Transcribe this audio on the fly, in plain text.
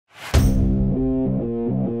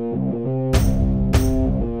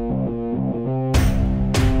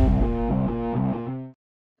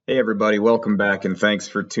Hey everybody, welcome back and thanks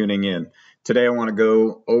for tuning in. Today I want to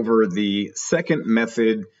go over the second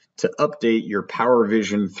method to update your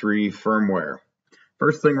PowerVision 3 firmware.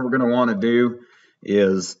 First thing we're going to want to do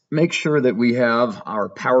is make sure that we have our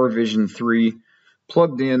PowerVision 3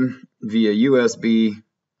 plugged in via USB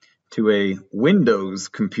to a Windows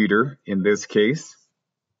computer in this case,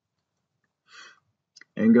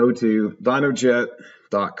 and go to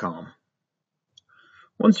Dynojet.com.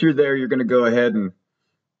 Once you're there, you're going to go ahead and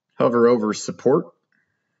hover over Support,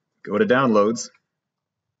 go to Downloads,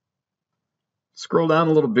 scroll down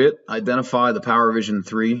a little bit, identify the PowerVision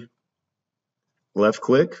 3, left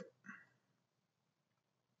click.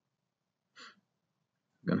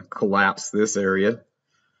 I'm going to collapse this area,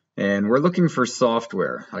 and we're looking for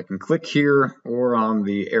software. I can click here or on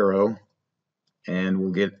the arrow, and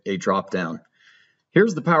we'll get a drop down.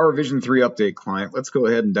 Here's the PowerVision 3 update client. Let's go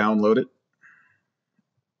ahead and download it.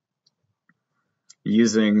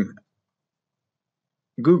 Using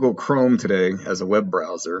Google Chrome today as a web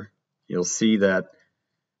browser, you'll see that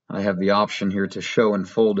I have the option here to show in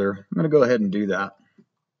folder. I'm going to go ahead and do that.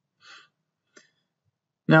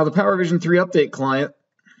 Now the PowerVision 3 update client,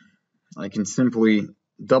 I can simply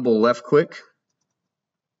double left click.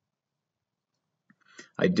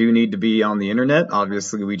 I do need to be on the internet.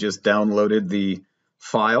 Obviously we just downloaded the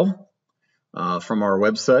file from our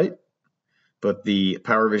website. But the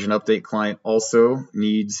PowerVision update client also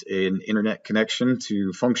needs an internet connection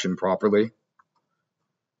to function properly.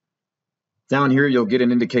 Down here, you'll get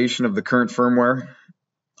an indication of the current firmware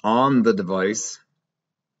on the device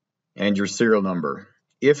and your serial number.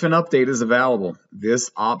 If an update is available,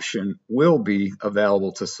 this option will be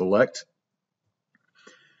available to select.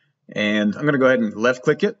 And I'm going to go ahead and left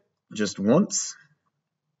click it just once.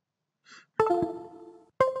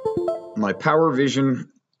 My PowerVision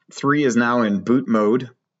 3 is now in boot mode,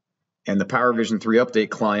 and the PowerVision 3 update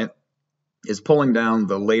client is pulling down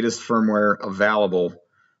the latest firmware available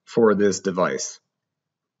for this device.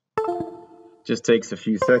 Just takes a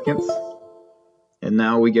few seconds, and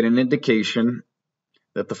now we get an indication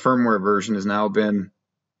that the firmware version has now been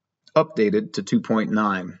updated to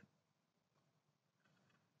 2.9.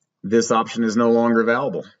 This option is no longer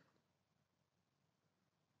available.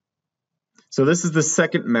 So this is the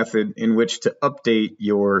second method in which to update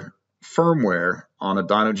your firmware on a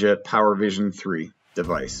Dynojet PowerVision 3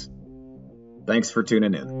 device. Thanks for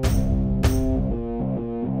tuning in.